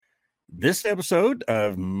This episode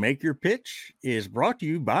of Make Your Pitch is brought to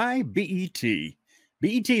you by BET.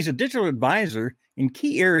 BET is a digital advisor in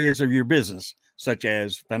key areas of your business, such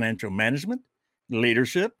as financial management,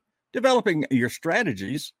 leadership, developing your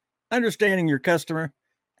strategies, understanding your customer,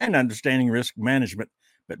 and understanding risk management.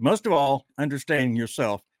 But most of all, understanding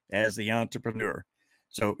yourself as the entrepreneur.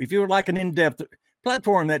 So if you would like an in-depth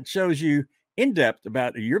platform that shows you in-depth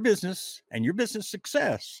about your business and your business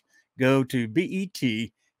success, go to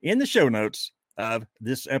BET in the show notes of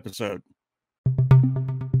this episode.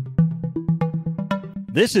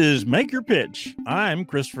 This is Make Your Pitch. I'm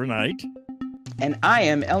Christopher Knight. And I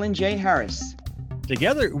am Ellen J. Harris.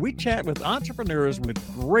 Together, we chat with entrepreneurs with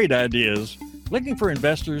great ideas, looking for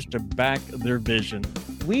investors to back their vision.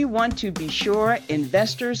 We want to be sure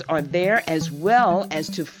investors are there as well as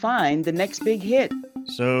to find the next big hit.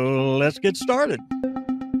 So let's get started.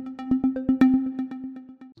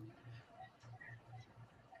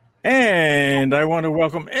 And I want to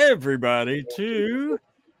welcome everybody to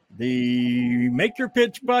the Make Your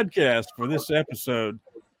Pitch podcast for this episode.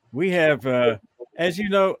 We have, as you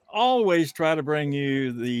know, always try to bring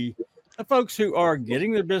you the folks who are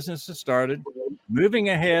getting their businesses started, moving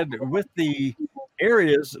ahead with the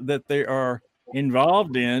areas that they are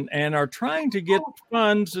involved in, and are trying to get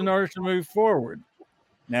funds in order to move forward.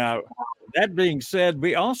 Now, that being said,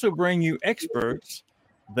 we also bring you experts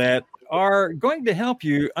that are going to help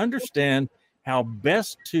you understand how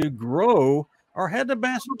best to grow or how to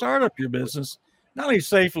best start up your business, not only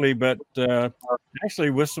safely, but actually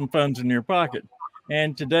with some funds in your pocket.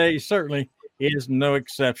 And today certainly is no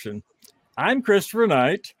exception. I'm Christopher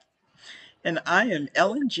Knight. And I am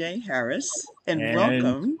Ellen J. Harris. And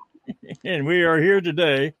welcome. And we are here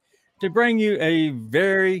today to bring you a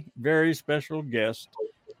very, very special guest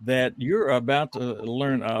that you're about to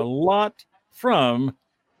learn a lot from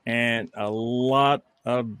and a lot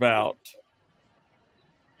about.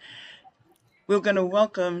 We're going to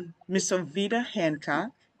welcome Miss Ovita Hancock.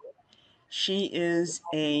 She is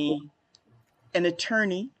an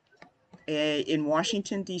attorney in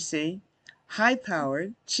Washington, D.C.,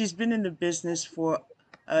 high-powered. She's been in the business for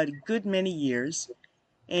a good many years,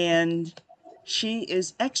 and she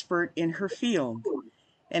is expert in her field.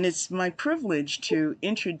 And it's my privilege to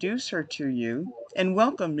introduce her to you. And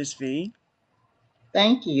welcome, Miss V.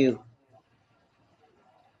 Thank you.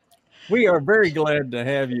 We are very glad to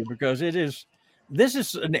have you because this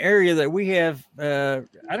is an area that we have,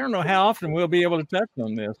 I don't know how often we'll be able to touch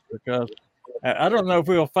on this because I don't know if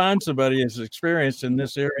we'll find somebody as experienced in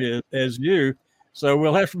this area as you. So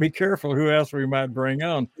we'll have to be careful who else we might bring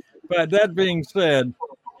on. But that being said,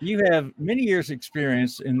 you have many years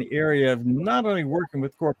experience in the area of not only working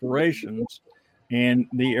with corporations in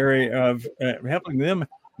the area of helping them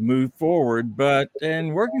move forward, but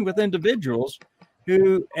in working with individuals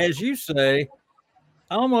who, as you say,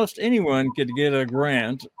 almost anyone could get a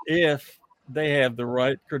grant if they have the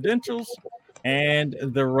right credentials and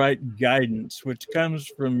the right guidance, which comes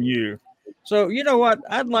from you. So, you know what?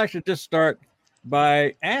 I'd like to just start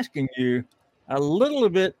by asking you a little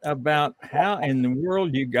bit about how in the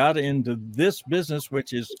world you got into this business,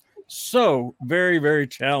 which is so very, very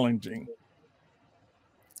challenging.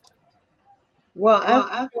 Well,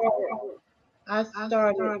 I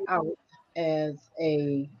started out as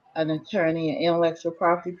an attorney, an intellectual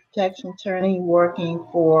property protection attorney, working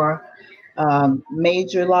for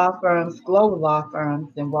major law firms, global law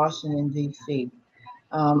firms in Washington, D.C.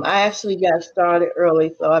 I actually got started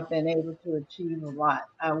early, so I've been able to achieve a lot.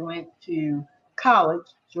 I went to college,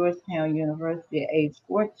 Georgetown University, at age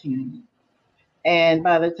 14. And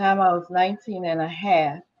by the time I was 19 and a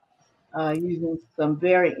half, using some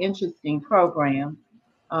very interesting programs,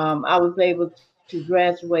 I was able to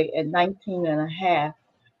graduate at 19 and a half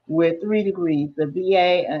with 3 degrees, a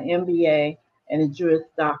BA, an MBA, and a Juris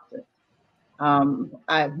Doctor.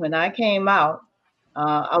 When I came out,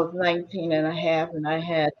 I was 19 and a half, and I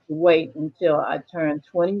had to wait until I turned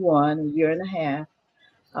 21, a year and a half,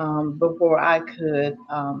 before I could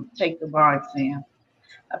take the bar exam.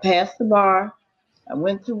 I passed the bar. I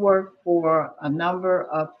went to work for a number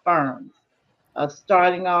of firms.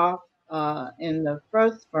 Starting off in the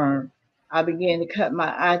first firm, I began to cut my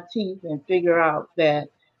eye teeth and figure out that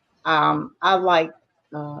I liked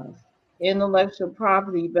intellectual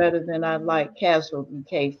property better than I like casualty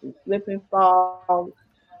cases. Slip and fall,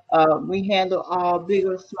 we handle all big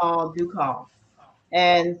or small do call.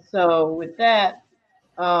 And so with that,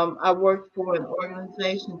 I worked for an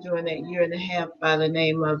organization during that year and a half by the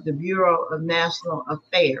name of the Bureau of National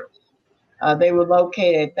Affairs. They were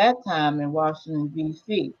located at that time in Washington,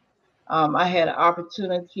 D.C. I had an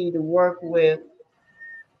opportunity to work with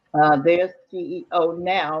Their CEO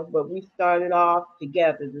now, but we started off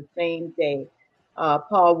together the same day,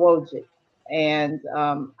 Paul Wojcik. And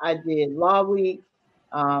I did Law Week,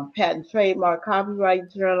 Patent Trademark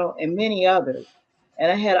Copyright Journal, and many others.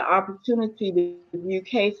 And I had an opportunity to view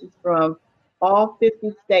cases from all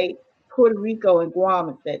 50 states, Puerto Rico, and Guam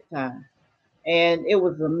at that time. And it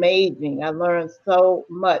was amazing. I learned so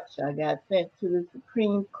much. I got sent to the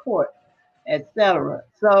Supreme Court, etc.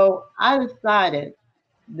 So I decided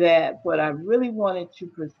that what I really wanted to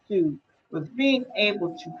pursue was being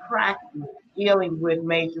able to practice dealing with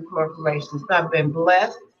major corporations. I've been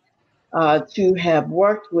blessed to have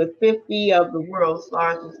worked with 50 of the world's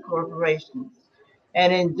largest corporations.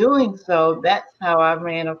 And in doing so, that's how I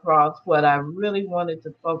ran across what I really wanted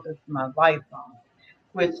to focus my life on,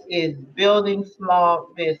 which is building small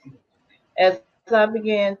business. As I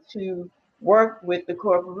began to work with the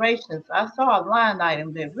corporations, I saw a line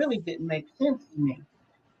item that really didn't make sense to me.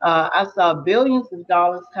 I saw billions of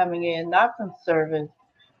dollars coming in, not from service,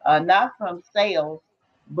 not from sales,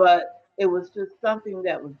 but it was just something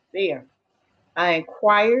that was there. I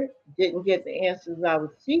inquired, didn't get the answers I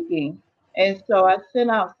was seeking, and so I sent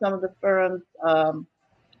out some of the firm's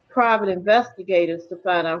private investigators to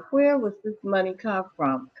find out where was this money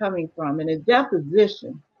coming from. In a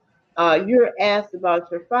deposition, you're asked about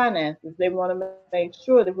your finances. They want to make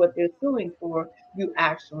sure that what they're suing for, you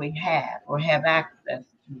actually have or have access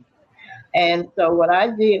to. And so what I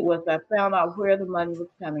did was I found out where the money was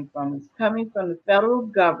coming from. It's coming from the federal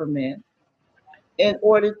government in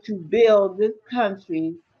order to build this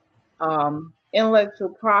country's intellectual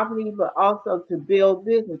property, but also to build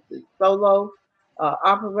businesses, solo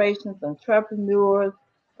operations, entrepreneurs,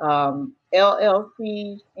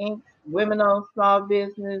 LLCs, Inc., women-owned small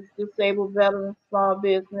business, disabled veterans small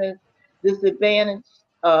business, disadvantaged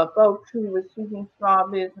folks who were seeking small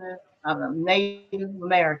business, Native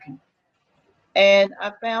Americans. And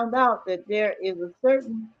I found out that there is a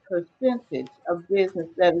certain percentage of business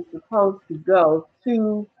that is supposed to go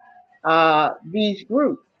to these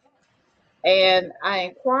groups. And I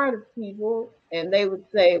inquired of people, and they would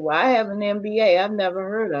say, well, I have an MBA. I've never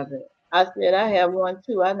heard of it. I said, I have one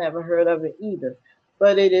too. I never heard of it either.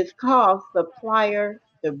 But it is called supplier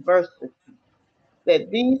diversity, that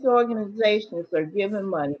these organizations are given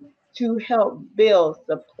money to help build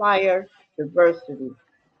supplier diversity,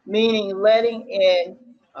 meaning letting in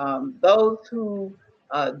those who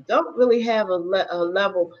don't really have a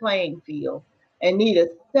level playing field and need to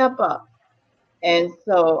step up. And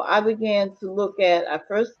so I began to look at, I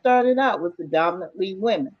first started out with predominantly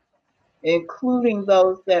women, including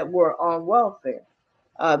those that were on welfare.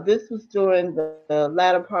 This was during the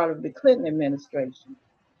latter part of the Clinton administration.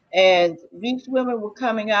 And these women were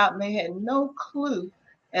coming out and they had no clue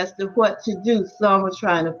as to what to do. Some were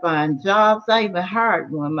trying to find jobs. I even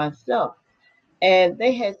hired one myself. And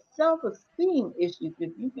they had self-esteem issues,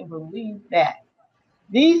 if you can believe that.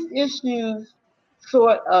 These issues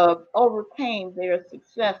sort of overcame their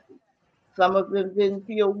successes. Some of them didn't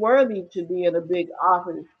feel worthy to be in a big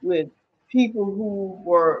office with people who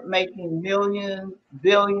were making millions,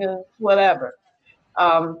 billions, whatever,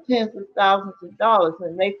 tens of thousands of dollars,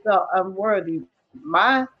 and they felt unworthy.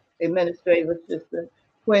 My administrative assistant,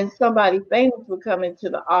 when somebody famous would come into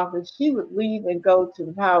the office, she would leave and go to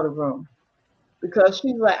the powder room because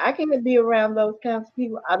she's like, I can't be around those kinds of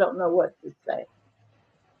people. I don't know what to say.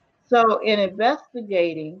 So in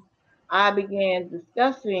investigating, I began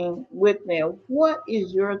discussing with them, what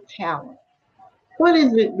is your talent? What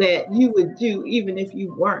is it that you would do even if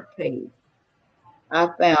you weren't paid? I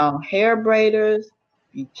found hair braiders,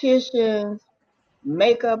 beauticians,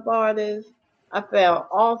 makeup artists. I found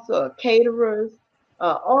also caterers,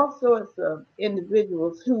 all sorts of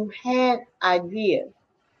individuals who had ideas,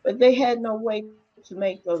 but they had no way to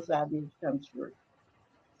make those ideas come true.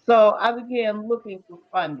 So I began looking for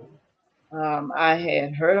funding. I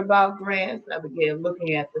had heard about grants. I began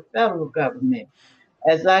looking at the federal government.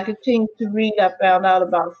 As I continued to read, I found out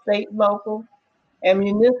about state, local, and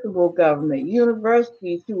municipal government,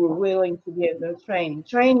 universities who were willing to give them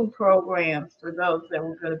training programs for those that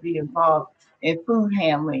were going to be involved in food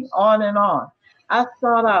handling, on and on. I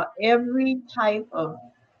sought out every type of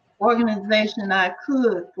organization I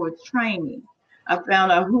could for training. I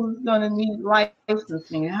found out who's going to need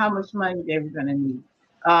licensing and how much money they were going to need.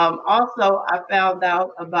 Also, I found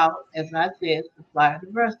out about, as I said, supplier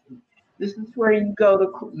diversity. This is where you go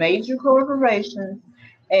to major corporations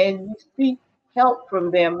and you seek help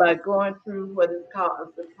from them by going through what is called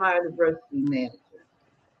a supplier diversity manager.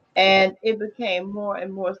 And it became more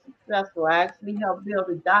and more successful. I actually helped build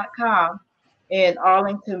a .com in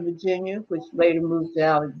Arlington, Virginia, which later moved to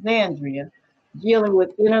Alexandria. dealing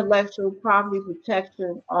with intellectual property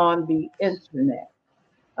protection on the internet.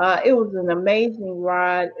 It was an amazing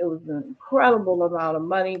ride. It was an incredible amount of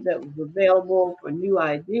money that was available for new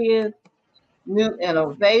ideas, new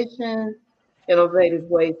innovations, innovative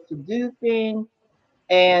ways to do things.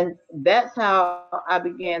 And that's how I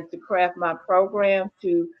began to craft my program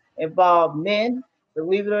to involve men.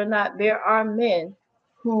 Believe it or not, there are men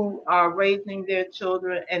who are raising their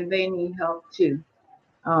children and they need help too.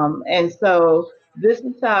 And so this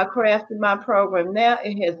is how I crafted my program. Now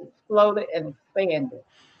it has exploded and expanded.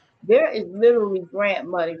 There is literally grant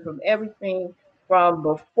money from everything from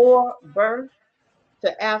before birth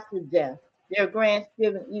to after death. There are grants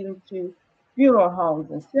given even to funeral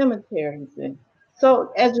homes and cemeteries and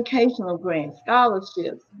so educational grants,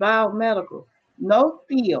 scholarships, biomedical. No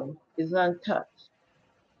field is untouched.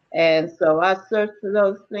 And so I search for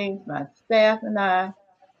those things, my staff and I,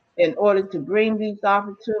 in order to bring these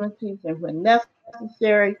opportunities. And when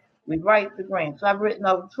necessary, we write the grants. I've written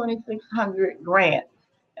over 2,600 grants,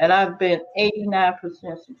 and I've been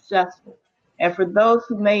 89% successful. And for those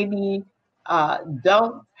who maybe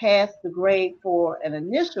don't pass the grade for an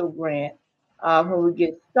initial grant, when we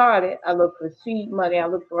get started, I look for seed money, I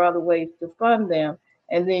look for other ways to fund them.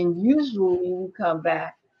 And then usually we come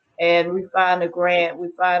back and we find a grant, we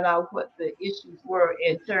find out what the issues were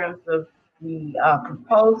in terms of the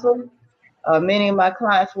proposal. Many of my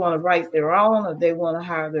clients want to write their own, or they want to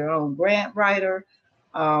hire their own grant writer.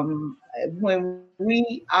 When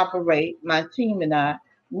we operate, my team and I,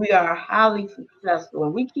 we are highly successful,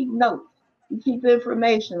 and we keep notes. We keep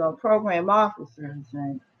information on program officers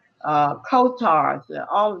and COTARs and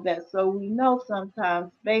all of that, so we know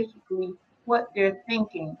sometimes basically what they're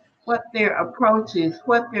thinking, what their approach is,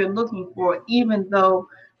 what they're looking for, even though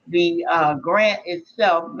the grant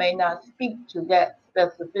itself may not speak to that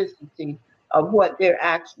specificity of what they're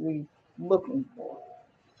actually looking for.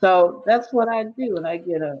 So that's what I do, and I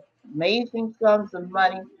get amazing sums of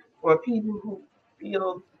money for people who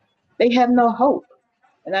feel they have no hope.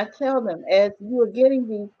 And I tell them, as you are getting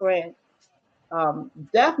these grants,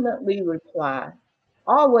 definitely reply.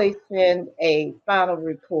 Always send a final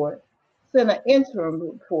report, send an interim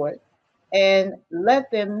report, and let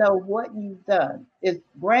them know what you've done. It's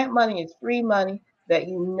grant money, it's free money that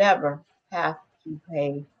you never have to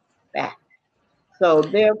pay back. So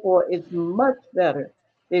therefore, it's much better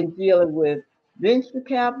than dealing with venture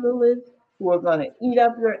capitalists who are going to eat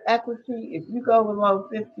up your equity. If you go below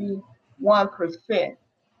 51%,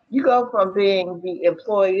 you go from being the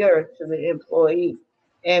employer to the employee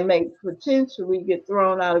and may potentially get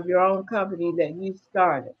thrown out of your own company that you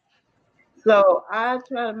started. So I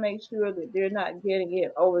try to make sure that they're not getting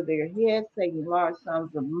it over their heads, taking large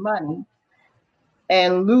sums of money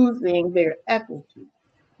and losing their equity.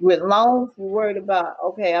 With loans, you're worried about,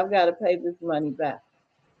 okay, I've got to pay this money back.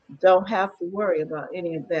 Don't have to worry about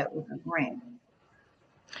any of that with a grant.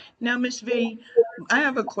 Now, Miss V, I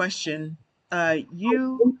have a question.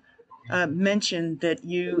 You mentioned that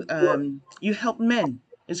you help men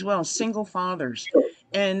as well, single fathers,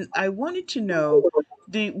 and I wanted to know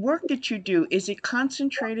the work that you do. Is it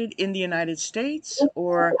concentrated in the United States,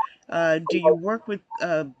 or do you work with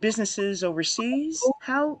businesses overseas?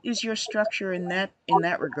 How is your structure in that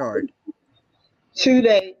regard?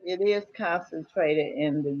 Today, it is concentrated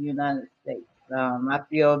in the United States. I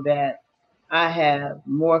feel that I have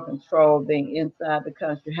more control being inside the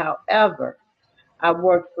country. However, I've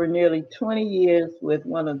worked for nearly 20 years with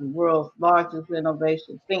one of the world's largest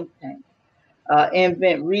innovation think tanks,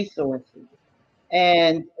 Invent Resources.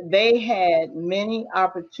 And they had many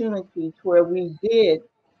opportunities where we did,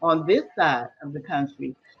 on this side of the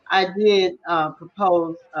country, I did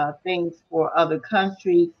propose things for other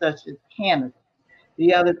countries such as Canada,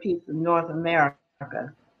 the other piece of North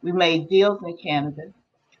America. We made deals in Canada.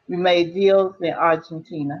 We made deals in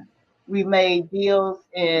Argentina. We made deals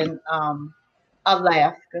in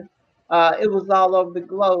Alaska. It was all over the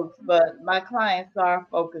globe, but my clients are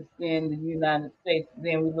focused in the United States.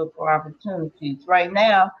 Then we look for opportunities. Right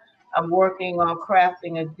now, I'm working on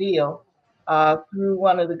crafting a deal through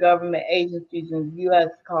one of the government agencies in the U.S.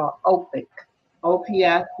 called OPIC,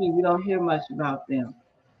 OPIC. We don't hear much about them,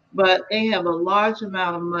 but they have a large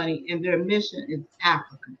amount of money, and their mission is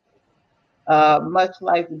Africa, much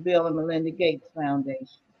like the Bill and Melinda Gates Foundation.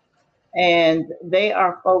 And they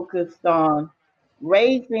are focused on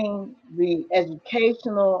raising the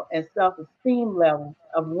educational and self-esteem levels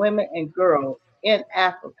of women and girls in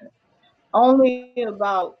Africa. Only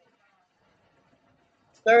about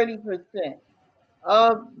 30%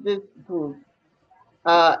 of this group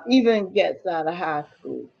even gets out of high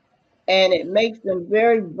school. And it makes them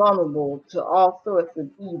very vulnerable to all sorts of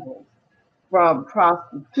evils. from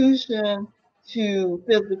prostitution to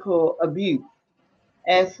physical abuse.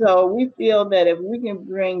 And so we feel that if we can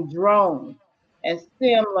bring drones and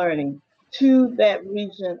STEM learning to that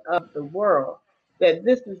region of the world, that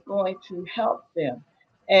this is going to help them.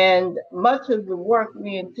 And much of the work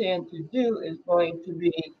we intend to do is going to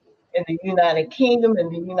be in the United Kingdom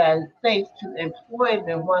and the United States to employ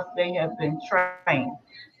them once they have been trained.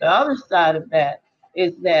 The other side of that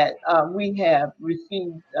is that we have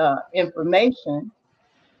received information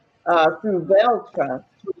through Bell Trust,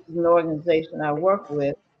 which is an organization I work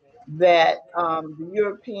with, that the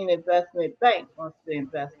European Investment Bank wants to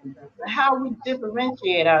invest in us. How we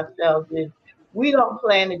differentiate ourselves is we don't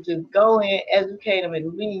plan to just go in, educate them,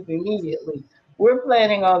 and leave immediately. We're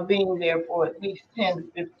planning on being there for at least 10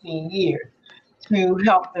 to 15 years to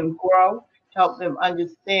help them grow, help them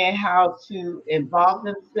understand how to involve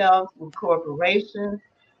themselves with corporations,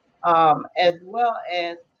 as well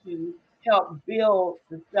as to help build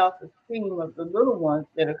the self-esteem of the little ones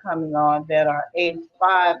that are coming on that are age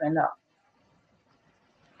 5 and up.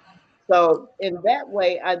 So in that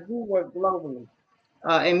way, I do work globally.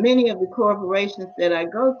 And many of the corporations that I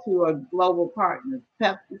go to are global partners.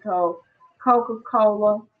 PepsiCo,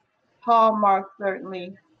 Coca-Cola, Hallmark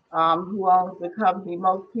certainly, who owns the company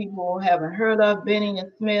most people haven't heard of, Benny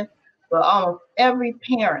and Smith, but almost every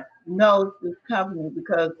parent knows this company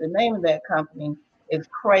because the name of that company is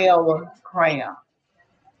Crayola Crayon.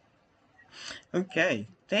 Okay,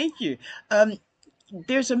 thank you.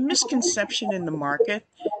 There's a misconception in the market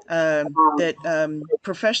that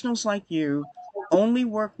professionals like you only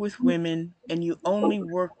work with women and you only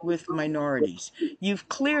work with minorities. You've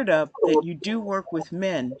cleared up that you do work with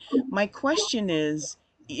men. My question is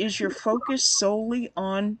your focus solely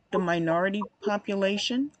on the minority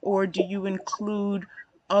population, or do you include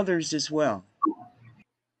others as well?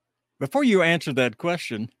 Before you answer that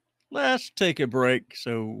question, let's take a break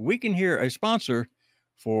so we can hear a sponsor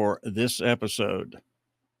for this episode.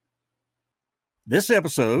 This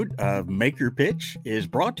episode of Make Your Pitch is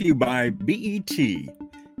brought to you by BET.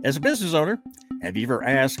 As a business owner, have you ever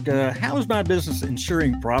asked, how is my business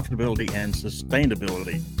ensuring profitability and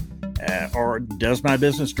sustainability? Or does my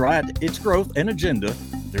business drive its growth and agenda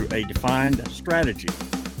through a defined strategy?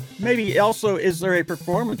 Maybe also, is there a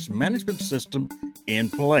performance management system in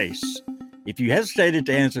place? If you hesitated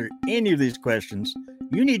to answer any of these questions,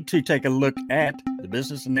 you need to take a look at the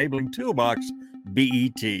Business Enabling Toolbox,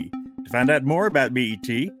 BET. To find out more about BET,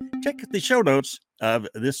 check the show notes of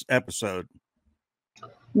this episode.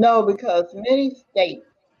 No, because many states,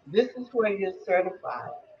 this is where you're certified.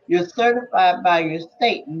 You're certified by your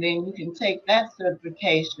state, and then you can take that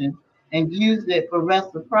certification and use it for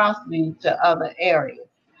reciprocity to other areas.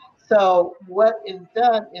 So what is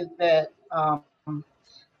done is that, I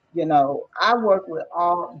work with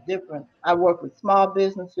I work with small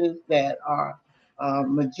businesses that are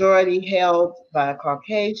majority held by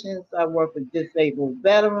Caucasians. I work with disabled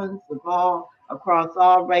veterans across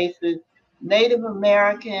all races, Native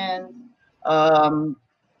Americans,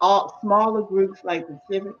 all smaller groups like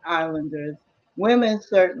Pacific Islanders, women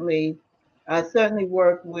certainly. I certainly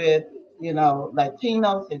work with,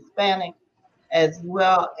 Latinos, Hispanics, as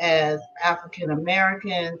well as African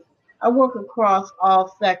Americans. I work across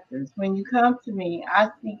all sectors. When you come to me, I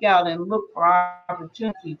seek out and look for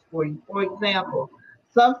opportunities for you. For example,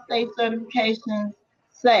 some state certifications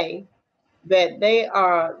say that they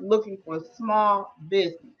are looking for small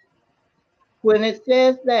business. When it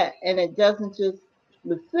says that, and it doesn't just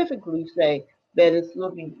specifically say that it's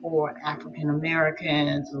looking for African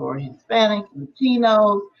Americans or Hispanics,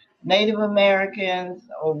 Latinos, Native Americans,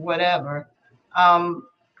 or whatever,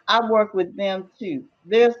 I work with them too.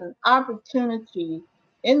 There's an opportunity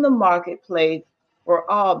in the marketplace for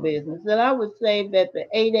all business. And I would say that the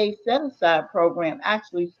 8A Set Aside program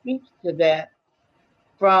actually speaks to that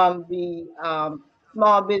from the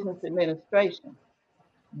Small Business Administration.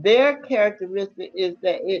 Their characteristic is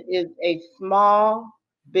that it is a small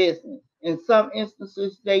business. In some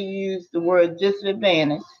instances, they use the word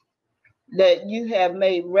disadvantage, that you have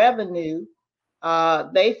made revenue.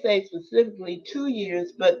 They say specifically 2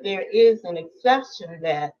 years, but there is an exception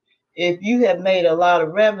that if you have made a lot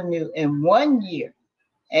of revenue in 1 year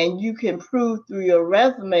and you can prove through your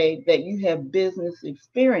resume that you have business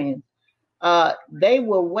experience, they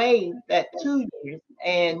will waive that 2 years,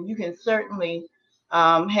 and you can certainly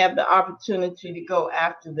have the opportunity to go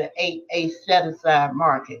after the 8A set aside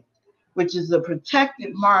market, which is a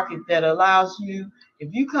protected market that allows you, if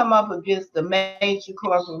you come up against a major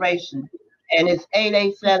corporation and it's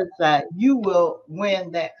 8A set aside, you will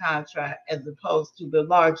win that contract as opposed to the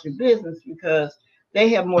larger business because they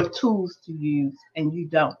have more tools to use and you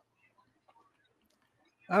don't.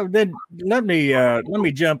 Oh, then let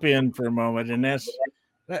me jump in for a moment, and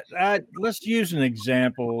let's use an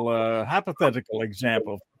example, hypothetical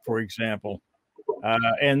example, for example,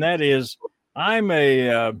 and that is, I'm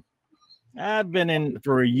a I've been in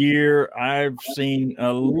for a year. I've seen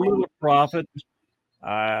a little profit.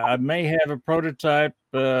 I may have a prototype,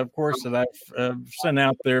 of course, that I've sent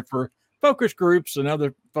out there for focus groups and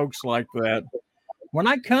other folks like that. When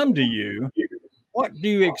I come to you, what do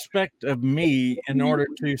you expect of me in order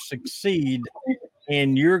to succeed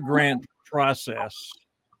in your grant process?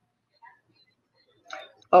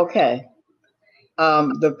 Okay.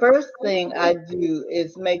 The first thing I do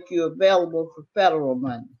is make you available for federal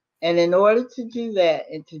money. And in order to do that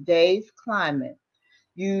in today's climate,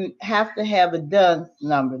 you have to have a DUNS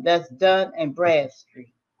number. That's Dun and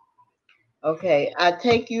Bradstreet. Okay. I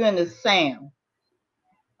take you into SAM.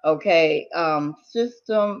 Okay.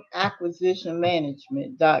 System Acquisition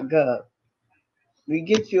Management.gov. We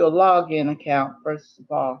get you a login account, first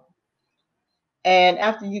of all. And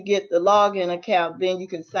after you get the login account, then you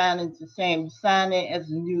can sign into SAM. You sign in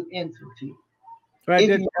as a new entity.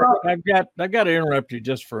 I've got to interrupt you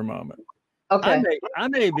just for a moment. Okay. I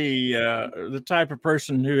may be the type of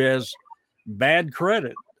person who has bad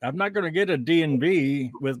credit. I'm not going to get a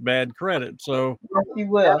DNB with bad credit. So Yes, you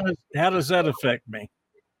will. how does that affect me?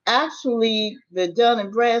 Actually, the Dun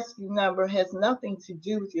and Bradstreet number has nothing to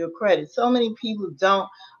do with your credit. So many people don't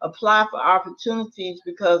apply for opportunities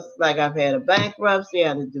because, like, I've had a bankruptcy, I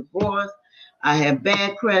had a divorce, I have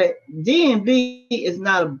bad credit. DNB is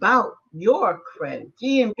not about your credit.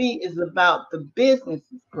 DNB is about the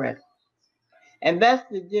business's credit. And that's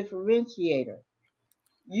the differentiator.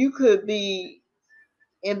 You could be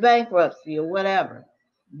in bankruptcy or whatever.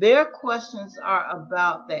 Their questions are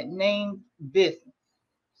about that named business.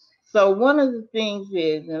 So one of the things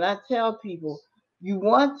is, and I tell people, you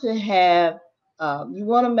want to have, you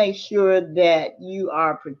want to make sure that you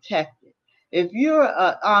are protected. If you're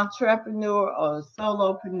an entrepreneur or a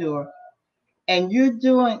solopreneur and you're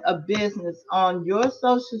doing a business on your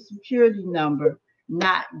social security number,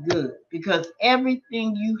 not good, because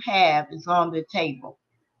everything you have is on the table.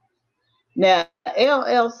 Now,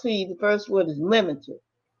 LLC, the first word is limited,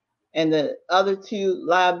 and the other two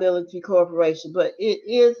liability corporation, but it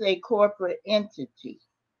is a corporate entity.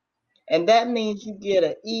 And that means you get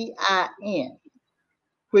an EIN,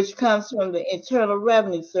 which comes from the Internal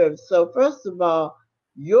Revenue Service. So first of all,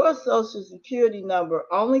 your social security number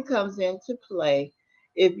only comes into play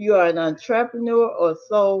if you are an entrepreneur or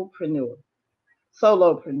solopreneur.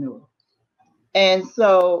 And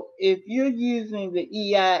so if you're using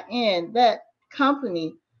the EIN, that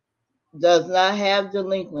company does not have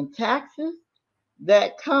delinquent taxes.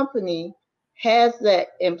 That company has that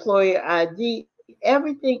employer ID.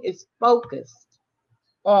 Everything is focused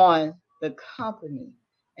on the company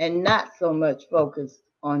and not so much focused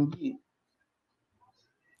on you.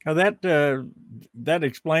 Now that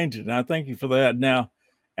explains it. And I thank you for that. Now,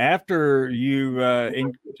 after you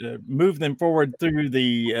move them forward through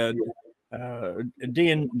the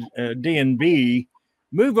DNB,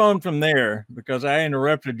 move on from there because I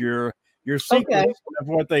interrupted your sequence of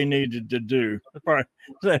what they needed to do.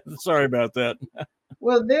 Sorry about that.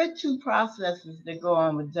 Well, there are two processes that go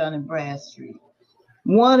on with Dun and Bradstreet.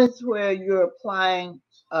 One is where you're applying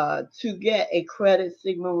to get a credit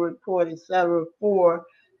signal report, etc., for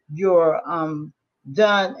your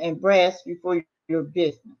Dun and Bradstreet for your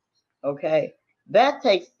business. Okay, that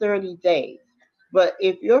takes 30 days. But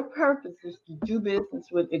if your purpose is to do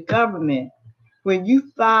business with the government, when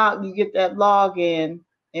you file, you get that login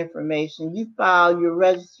information. You file, you're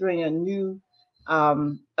registering a new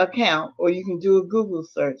account, or you can do a Google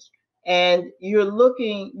search. And you're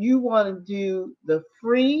looking, you want to do the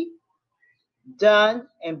free Dun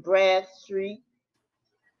and Bradstreet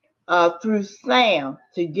through SAM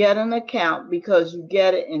to get an account because you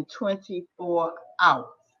get it in 24 hours.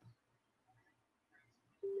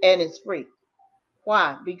 And it's free.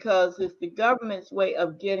 Why? Because it's the government's way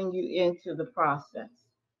of getting you into the process.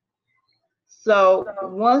 So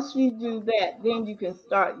once you do that, then you can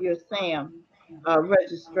start your SAM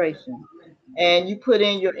registration. And you put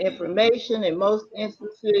in your information. In most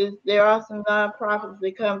instances, there are some nonprofits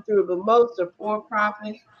that come through, but most are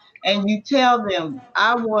for-profits. And you tell them,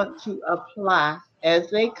 I want to apply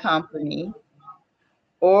as a company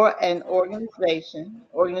or an organization.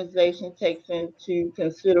 Organization takes into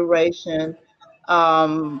consideration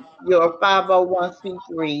your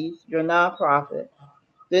 501c3s, your nonprofit.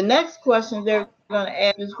 The next question they're going to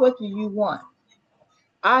ask is, what do you want?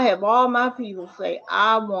 I have all my people say,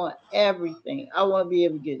 I want everything. I want to be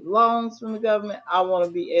able to get loans from the government. I want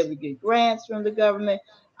to be able to get grants from the government.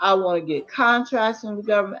 I want to get contracts from the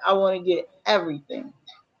government. I want to get everything.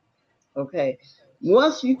 Okay.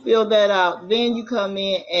 Once you fill that out, then you come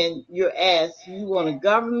in and you're asked, you want a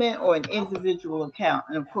government or an individual account?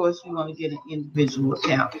 And of course, you want to get an individual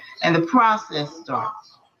account. And the process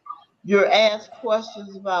starts. You're asked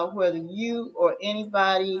questions about whether you or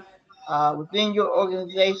anybody within your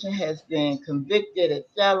organization has been convicted,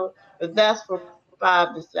 etc. But that's for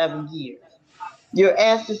 5 to 7 years. You're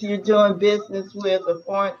asked if you're doing business with a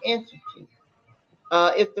foreign entity.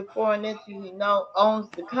 If the foreign entity owns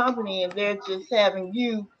the company and they're just having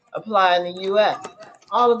you apply in the U.S.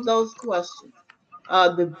 All of those questions.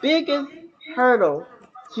 The biggest hurdle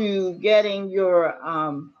to getting your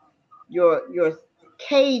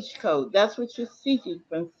cage code, that's what you're seeking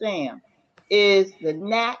from SAM, is the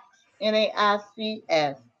NAICS,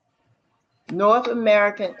 NAICS, North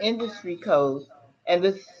American Industry Codes, and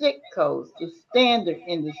the SIC codes, the Standard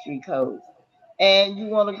Industry Codes. And you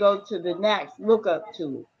want to go to the NAICS lookup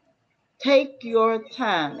tool. Take your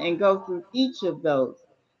time and go through each of those.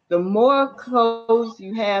 The more codes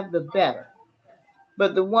you have, the better.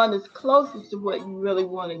 But the one that's closest to what you really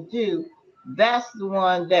want to do, that's the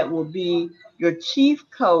one that will be your chief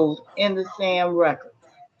code in the SAM record.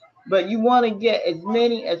 But you want to get as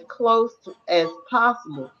many as close to as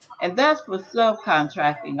possible. And that's for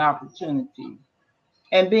subcontracting opportunities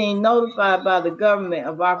and being notified by the government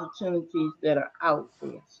of opportunities that are out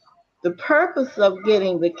there. The purpose of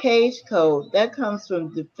getting the cage code, that comes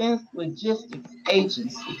from Defense Logistics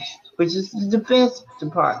Agency, which is the Defense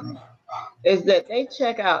Department, is that they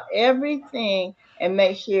check out everything and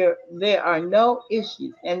make sure there are no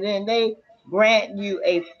issues. And then they grant you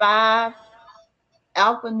a 5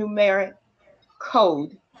 alphanumeric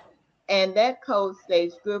code, and that code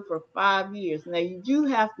stays good for 5 years. Now, you do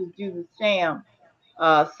have to do the SAM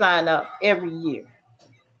sign up every year.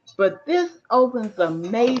 But this opens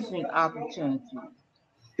amazing opportunities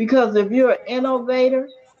because if you're an innovator,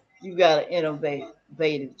 you got an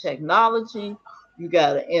innovative technology, you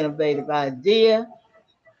got an innovative idea,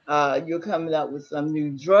 you're coming up with some new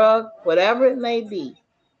drug, whatever it may be.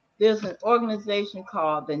 There's an organization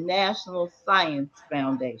called the National Science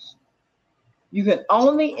Foundation. You can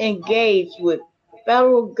only engage with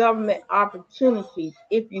federal government opportunities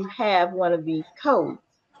if you have one of these codes.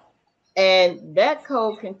 And that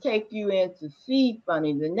code can take you into seed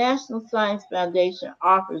funding. The National Science Foundation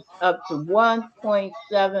offers up to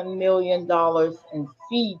 $1.7 million in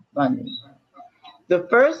seed funding. The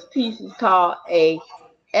first piece is called a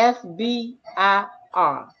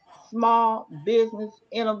SBIR, Small Business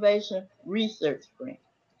Innovation Research Grant.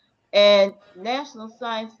 And National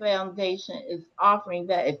Science Foundation is offering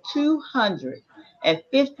that at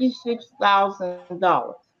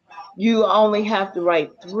 $256,000. You only have to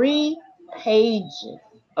write 3 pages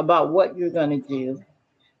about what you're going to do,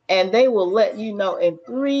 and they will let you know in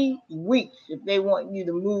 3 weeks if they want you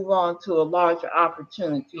to move on to a larger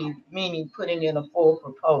opportunity, meaning putting in a full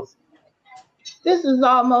proposal. This is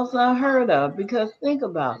almost unheard of because think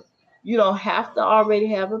about it. You don't have to already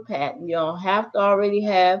have a patent. You don't have to already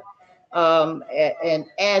have an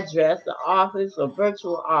address, an office, or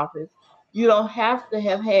virtual office. You don't have to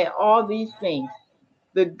have had all these things.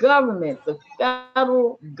 The government, the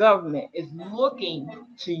federal government, is looking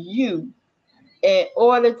to you in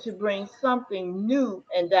order to bring something new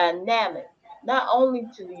and dynamic, not only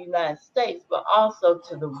to the United States, but also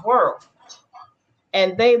to the world.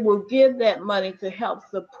 And they will give that money to help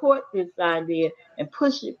support this idea and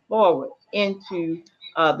push it forward into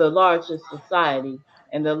the larger society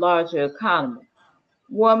and the larger economy.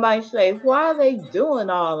 One might say, why are they doing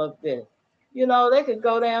all of this? They could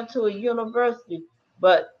go down to a university,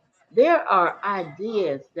 but there are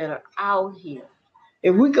ideas that are out here.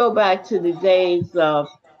 If we go back to the days of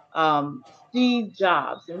Steve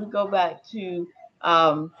Jobs, and we go back to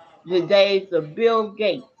the days of Bill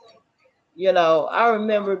Gates, I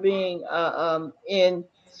remember being in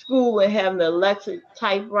school and having the electric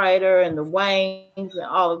typewriter and the Wangs and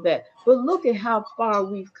all of that. But look at how far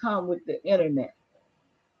we've come with the internet.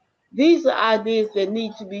 These are ideas that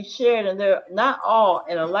need to be shared, and they're not all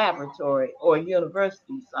in a laboratory or a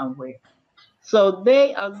university somewhere. So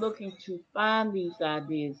they are looking to find these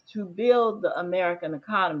ideas to build the American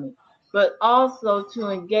economy, but also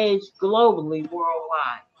to engage globally,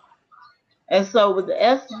 worldwide. And so with the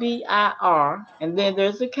SBIR, and then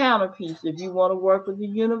there's a counterpiece if you want to work with the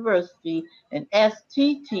university, and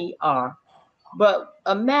STTR. But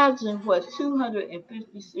imagine what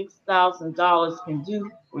 $256,000 can do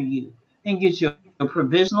for you. You can get you a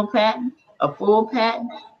provisional patent, a full patent.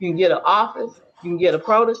 You can get an office. You can get a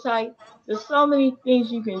prototype. There's so many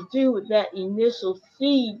things you can do with that initial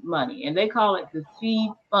seed money, and they call it the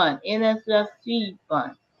seed fund, NSF seed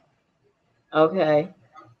fund. Okay,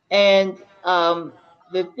 and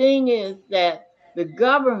the thing is that the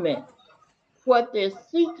government, what they're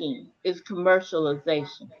seeking is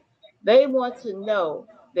commercialization. They want to know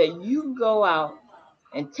that you can go out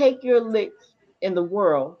and take your licks in the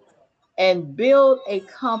world and build a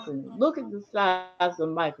company. Look at the size of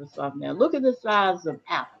Microsoft now. Look at the size of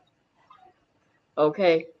Apple.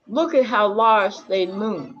 Okay. Look at how large they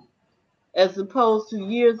loom as opposed to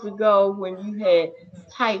years ago when you had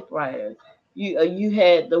typewriters, you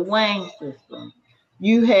had the Wang system,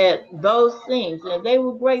 you had those things, and they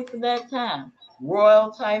were great for that time. Royal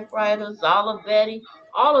typewriters, Olivetti,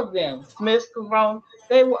 all of them, Smith Corona,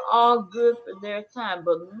 they were all good for their time.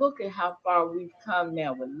 But look at how far we've come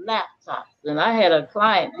now with laptops. And I had a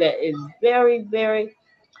client that is very, very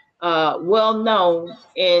well known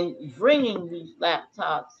in bringing these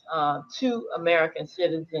laptops to American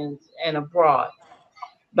citizens and abroad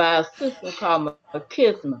by a system called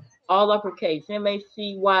Macysma, all uppercase,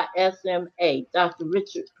 Macyysma, Dr.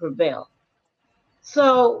 Richard Prevail.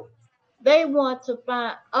 So they want to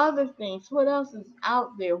find other things. What else is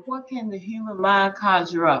out there? What can the human mind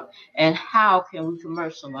conjure up? And how can we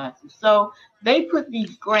commercialize it? So they put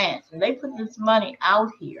these grants and they put this money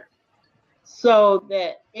out here so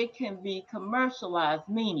that it can be commercialized,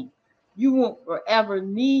 meaning you won't forever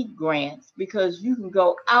need grants because you can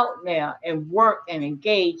go out now and work and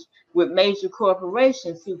engage with major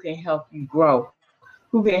corporations who can help you grow,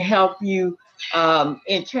 who can help you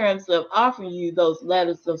in terms of offering you those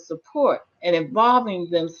letters of support and involving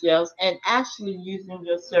themselves and actually using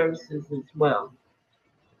your services as well.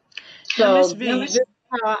 Now, Miss So V, this is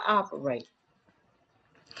how I operate.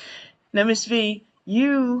 Now, Miss V,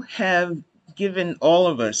 you have given all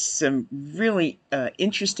of us some really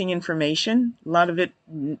interesting information. A lot of it,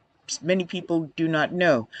 many people do not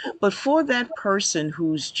know. But for that person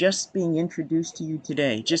who's just being introduced to you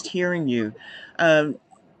today, just hearing you, um,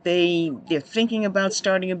 they're thinking about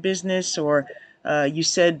starting a business, or you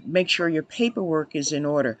said make sure your paperwork is in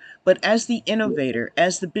order. But as the innovator,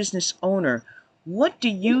 as the business owner, what do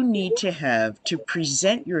you need to have to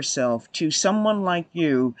present yourself to someone like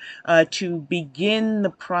you to begin the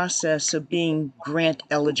process of being grant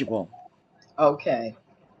eligible? Okay.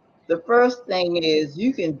 The first thing is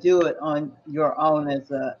you can do it on your own as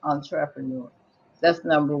an entrepreneur. That's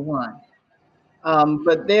number one.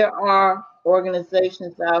 But there are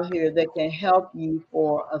organizations out here that can help you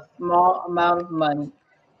for a small amount of money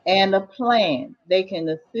and a plan. They can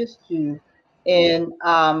assist you in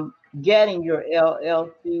getting your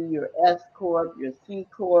LLC, your S Corp, your C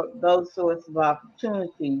Corp, those sorts of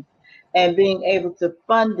opportunities, and being able to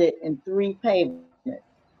fund it in 3 payments.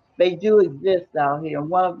 They do exist out here.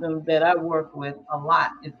 One of them that I work with a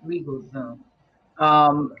lot is LegalZoom.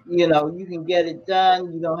 You can get it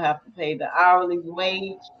done. You don't have to pay the hourly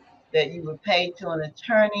wage that you would pay to an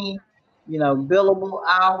attorney, billable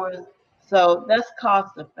hours. So that's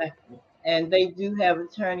cost effective. And they do have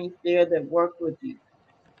attorneys there that work with you.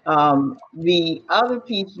 The other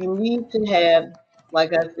piece you need to have,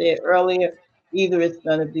 like I said earlier, either it's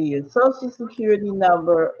going to be your social security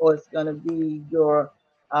number or it's going to be your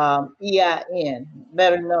EIN,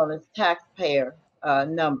 better known as taxpayer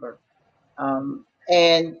number.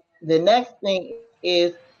 And the next thing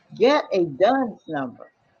is get a DUNS number.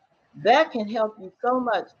 That can help you so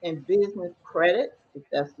much in business credit, if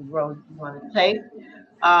that's the road you want to take.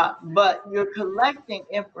 But you're collecting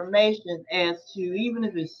information as to even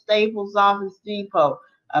if it's Staples Office Depot,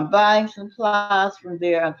 I'm buying supplies from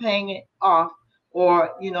there, I'm paying it off,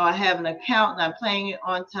 or I have an account and I'm paying it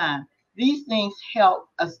on time. These things help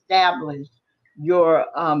establish your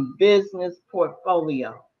business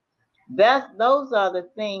portfolio. Those are the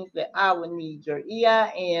things that I would need: your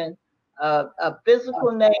EIN, a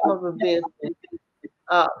physical name of a business,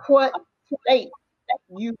 what state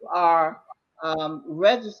you are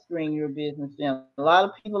registering your business in. A lot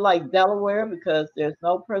of people like Delaware because there's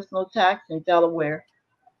no personal tax in Delaware,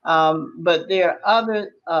 but there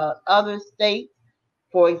are other states,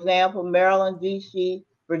 for example, Maryland, DC,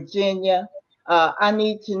 Virginia. I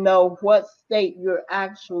need to know what state you're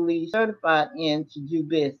actually certified in to do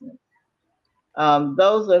business.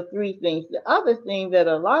 Those are 3 things. The other thing that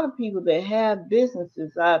a lot of people that have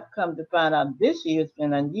businesses, I've come to find out this year has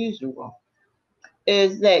been unusual,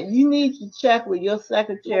 is that you need to check with your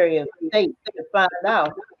Secretary of State to find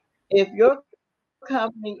out if your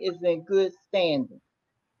company is in good standing.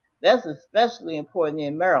 That's especially important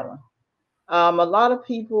in Maryland. A lot of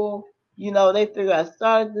people They figure I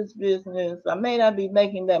started this business. I may not be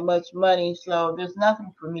making that much money, so there's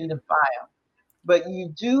nothing for me to file. But you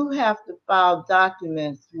do have to file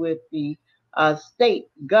documents with the state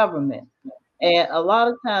government. And a lot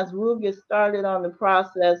of times we'll get started on the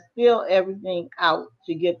process, fill everything out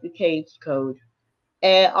to get the cage code.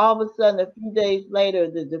 And all of a sudden, a few days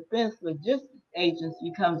later, the Defense Logistics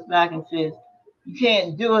Agency comes back and says, you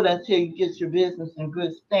can't do it until you get your business in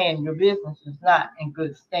good standing. Your business is not in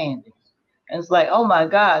good standing. And it's like, oh my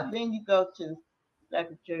God. Then you go to the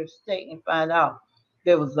Secretary of State and find out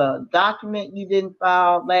there was a document you didn't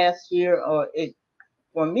file last year, or it,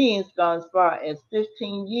 for me, it's gone as far as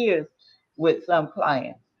 15 years with some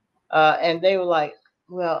clients. And they were like,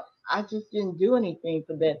 well, I just didn't do anything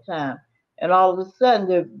for that time. And all of a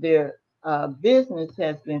sudden, their business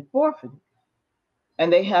has been forfeited.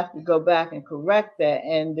 And they have to go back and correct that.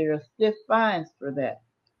 And there are stiff fines for that.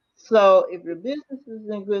 So if your business is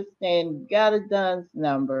in good standing, you got a DUNS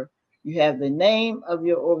number, you have the name of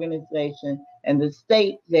your organization and the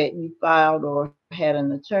state that you filed or had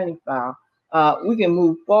an attorney file, we can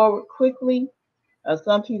move forward quickly.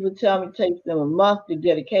 Some people tell me it takes them a month to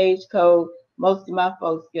get a cage code. Most of my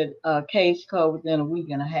folks get a cage code within a week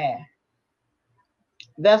and a half.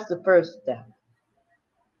 That's the first step.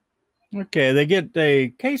 Okay, they get a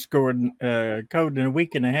case code in a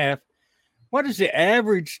week and a half. What is the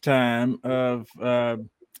average time of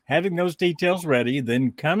having those details ready,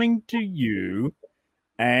 then coming to you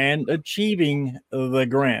and achieving the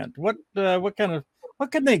grant? What can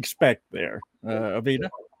they expect there, Avita?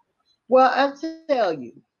 Well, I tell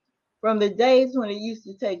you, from the days when it used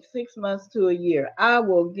to take 6 months to a year, I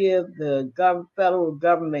will give the federal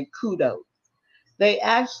government kudos. They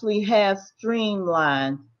actually have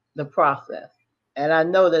streamlined the process. And I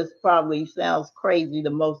know this probably sounds crazy to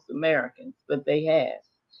most Americans, but they have.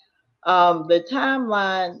 The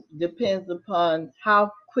timeline depends upon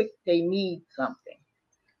how quick they need something.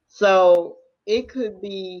 So it could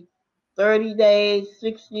be 30 days,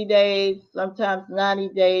 60 days, sometimes 90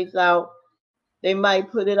 days out. They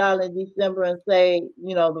might put it out in December and say,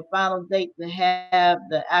 the final date to have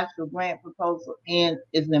the actual grant proposal in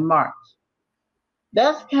is in March.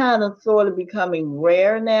 That's kind of sort of becoming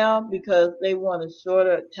rare now because they want a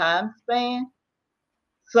shorter time span.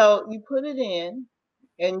 So you put it in,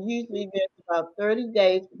 and usually there's about 30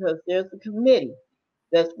 days because there's a committee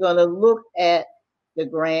that's going to look at the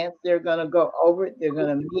grants. They're going to go over it. They're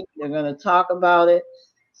going to meet. They're going to talk about it.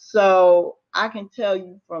 So I can tell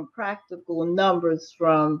you from practical numbers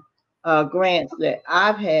from grants that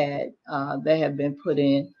I've had that have been put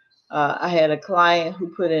in. I had a client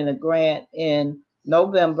who put in a grant in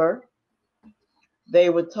November.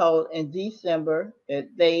 They were told in December that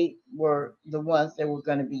they were the ones that were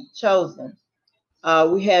going to be chosen.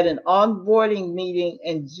 We had an onboarding meeting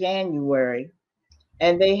in January,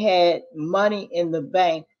 and they had money in the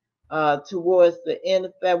bank towards the end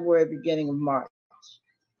of February, beginning of March.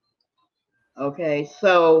 Okay,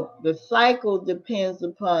 so the cycle depends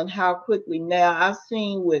upon how quickly. Now, I've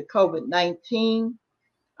seen with COVID-19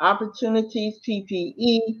 opportunities,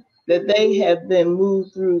 PPE, that they have been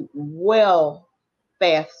moved through well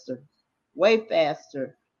faster, way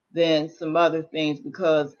faster than some other things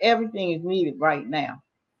because everything is needed right now.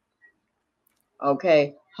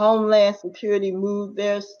 Okay, Homeland Security moved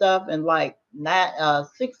their stuff in like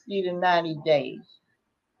 60 to 90 days.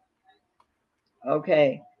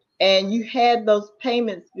 Okay, and you had those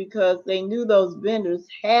payments because they knew those vendors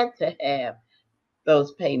had to have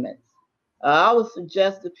those payments. I would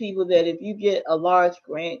suggest to people that if you get a large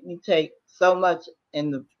grant, you take so much in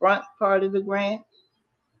the front part of the grant,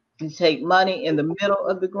 you take money in the middle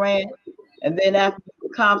of the grant, and then after you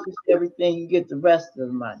accomplish everything, you get the rest of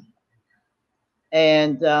the money.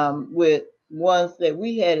 And with ones that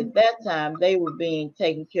we had at that time, they were being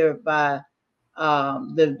taken care of by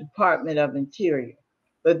the Department of Interior.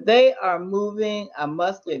 But they are moving, I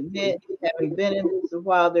must admit, having been in this a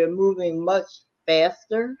while, they're moving much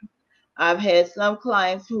faster. I've had some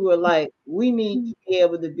clients who are like, we need to be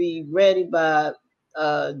able to be ready by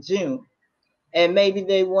June. And maybe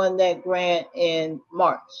they won that grant in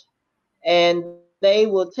March. And they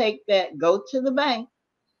will take that, go to the bank.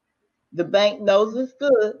 The bank knows it's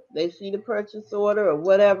good. They see the purchase order or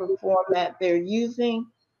whatever format they're using,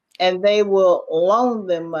 and they will loan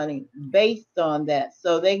them money based on that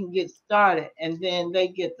so they can get started, and then they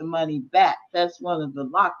get the money back. That's one of the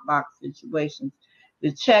lockbox situations.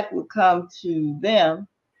 The check would come to them,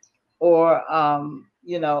 or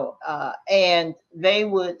and they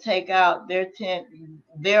would take out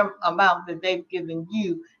their amount that they've given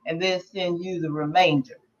you, and then send you the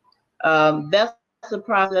remainder. That's a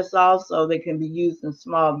process also that can be used in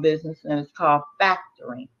small business, and it's called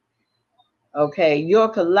factoring. Okay, your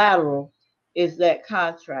collateral is that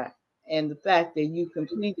contract and the fact that you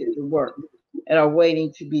completed the work and are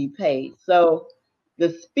waiting to be paid. So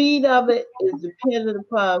the speed of it is dependent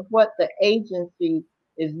upon what the agency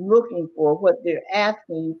is looking for, what they're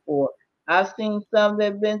asking you for. I've seen some that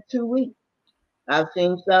have been 2 weeks. I've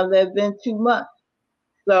seen some that have been 2 months.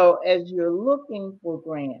 So as you're looking for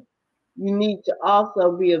grants, you need to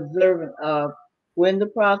also be observant of when the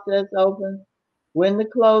process opens, when the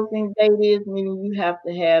closing date is, meaning you have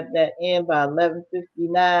to have that in by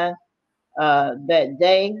 11:59 that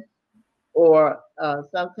day, or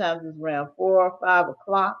sometimes it's around 4 or 5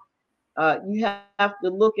 o'clock. You have to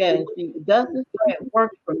look at it and see, does this grant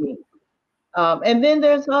work for me? And then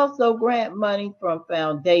there's also grant money from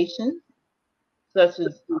foundations, such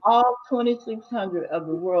as all 2,600 of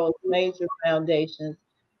the world's major foundations,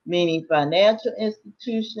 meaning financial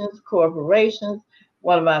institutions, corporations.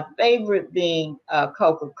 One of my favorite being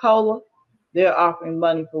Coca-Cola. They're offering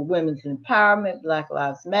money for women's empowerment, Black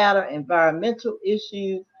Lives Matter, environmental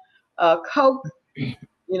issues. Coke,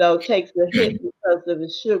 takes a hit because of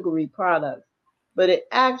its sugary products, but it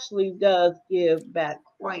actually does give back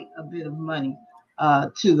quite a bit of money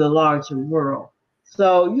to the larger world.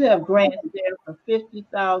 So you have grants there from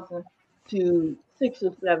 50,000 to 6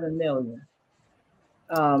 or 7 million,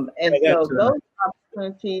 and so those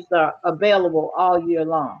opportunities are available all year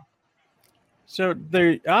long. So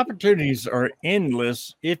the opportunities are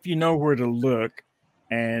endless if you know where to look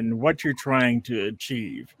and what you're trying to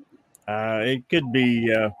achieve. It could be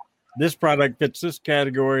this product fits this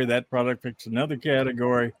category, that product fits another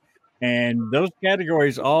category, and those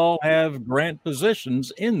categories all have grant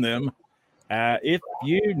positions in them if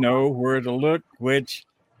you know where to look, which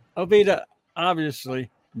Ovita obviously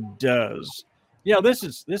does. This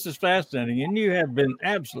is fascinating, and you have been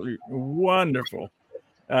absolutely wonderful.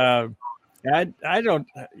 Uh, I don't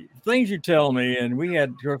things you tell me, and we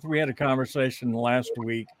had a conversation last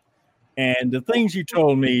week, and the things you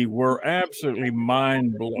told me were absolutely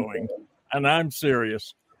mind blowing, and I'm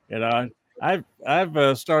serious.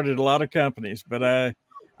 I've started a lot of companies, but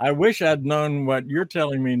I wish I'd known what you're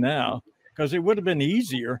telling me now, because it would have been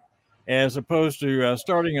easier as opposed to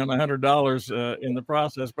starting on $100 in the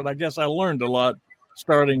process. But I guess I learned a lot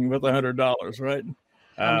starting with $100, right?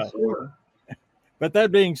 I'm sure. But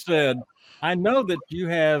that being said, I know that you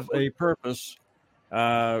have a purpose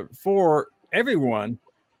for everyone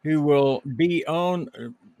who will be on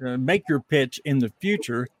make your pitch in the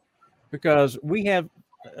future, because we have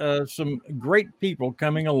some great people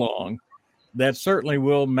coming along that certainly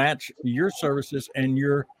will match your services and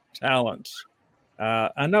your talents.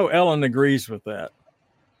 I know Ellen agrees with that.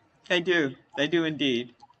 I do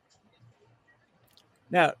indeed.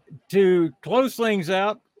 Now, to close things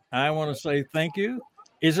out, I want to say thank you.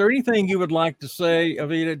 Is there anything you would like to say,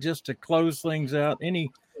 Ovita, just to close things out?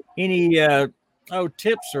 Any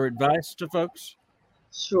tips or advice to folks?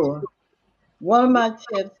 Sure. One of my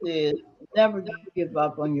tips is never give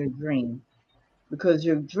up on your dreams, because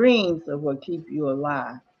your dreams are what keep you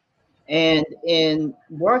alive. And in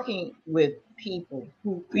working with people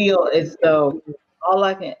who feel as though all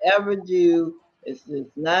I can ever do is this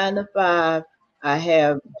 9 to 5, I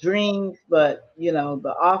have dreams, but the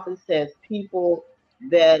office has people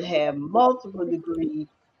that have multiple degrees.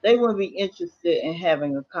 They wouldn't be interested in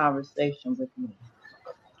having a conversation with me.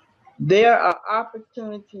 There are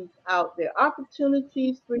opportunities out there,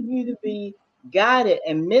 opportunities for you to be guided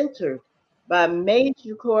and mentored by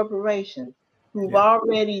major corporations who've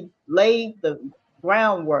already laid the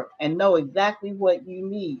groundwork and know exactly what you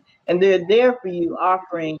need. And they're there for you,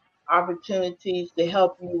 offering opportunities to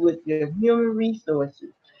help you with your human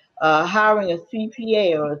resources, hiring a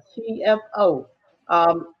CPA or a CFO,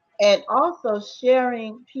 and also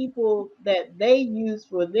sharing people that they use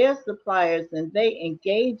for their suppliers and they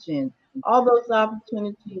engage in. All those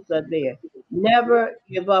opportunities are there. Never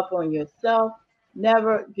give up on yourself.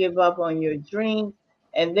 Never give up on your dreams.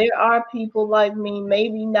 And there are people like me,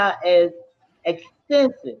 maybe not as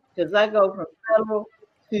extensive, because I go from federal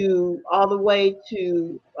to all the way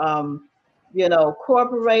to,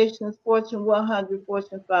 corporations, Fortune 100,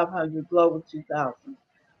 Fortune 500, Global 2000.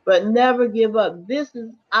 But never give up. This is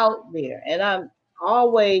out there. And I'm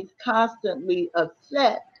always constantly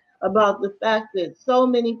upset about the fact that so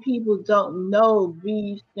many people don't know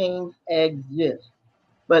these things exist,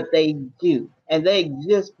 but they do. And they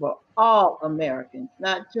exist for all Americans,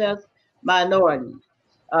 not just minorities.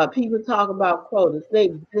 People talk about quotas, they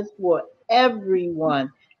exist for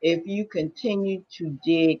everyone if you continue to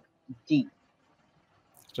dig deep.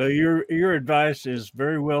 So your advice is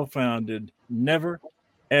very well founded. Never,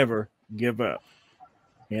 ever give up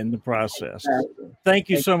in the process. Thank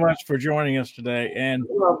you so much for joining us today and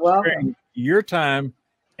You're welcome. your time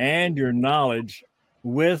and your knowledge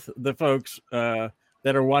with the folks that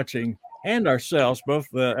are watching, and ourselves, both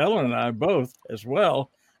Ellen and I both as well,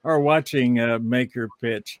 are watching Make Your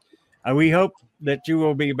Pitch. We hope that you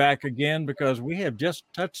will be back again, because we have just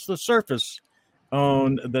touched the surface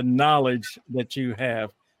on the knowledge that you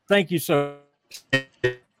have. Thank you so much.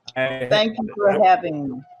 Thank you for having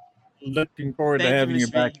me. Looking forward to Thank you, having you Ms.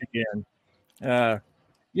 back V. again.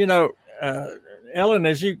 Ellen,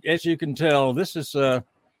 as you can tell, this is a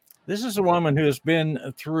woman who has been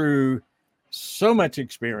through so much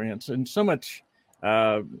experience and so much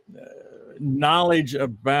knowledge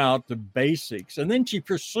about the basics, and then she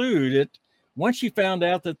pursued it. Once she found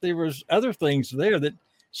out that there was other things there that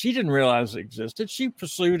she didn't realize existed, she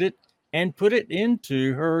pursued it and put it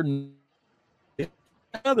into her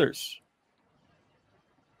others.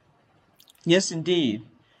 Yes, indeed.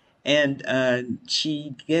 And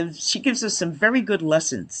she gives us some very good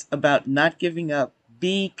lessons about not giving up.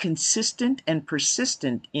 Be consistent and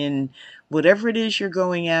persistent in whatever it is you're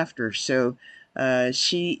going after. So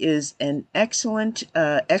she is an excellent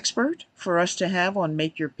expert for us to have on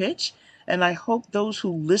Make Your Pitch. And I hope those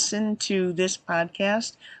who listen to this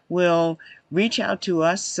podcast will reach out to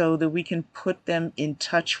us so that we can put them in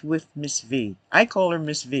touch with Miss V. I call her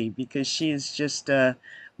Miss V because she is just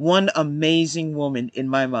one amazing woman in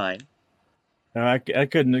my mind. I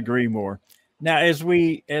couldn't agree more. Now, as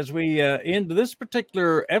we end this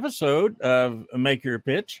particular episode of Make Your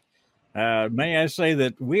Pitch, may I say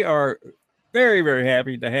that we are very, very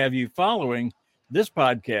happy to have you following this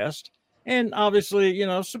podcast. And obviously,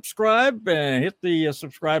 subscribe and hit the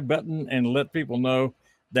subscribe button and let people know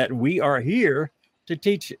that we are here to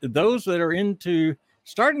teach those that are into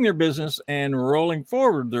starting their business and rolling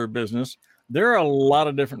forward their business. There are a lot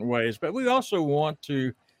of different ways, but we also want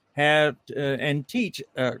to have and teach,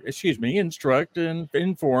 instruct and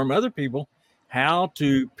inform other people how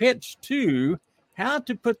to pitch how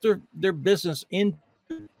to put their business into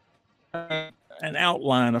an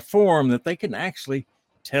outline, a form that they can actually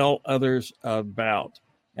tell others about.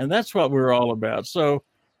 And that's what we're all about. So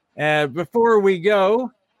before we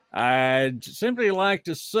go, I'd simply like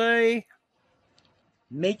to say,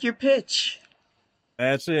 make your pitch.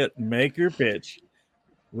 That's it. Make your pitch.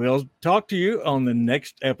 We'll talk to you on the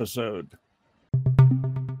next episode.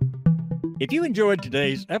 If you enjoyed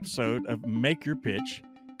today's episode of Make Your Pitch,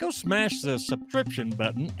 go smash the subscription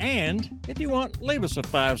button, and if you want, leave us a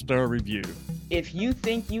 5-star review. If you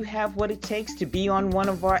think you have what it takes to be on one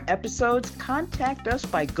of our episodes, contact us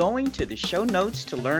by going to the show notes to learn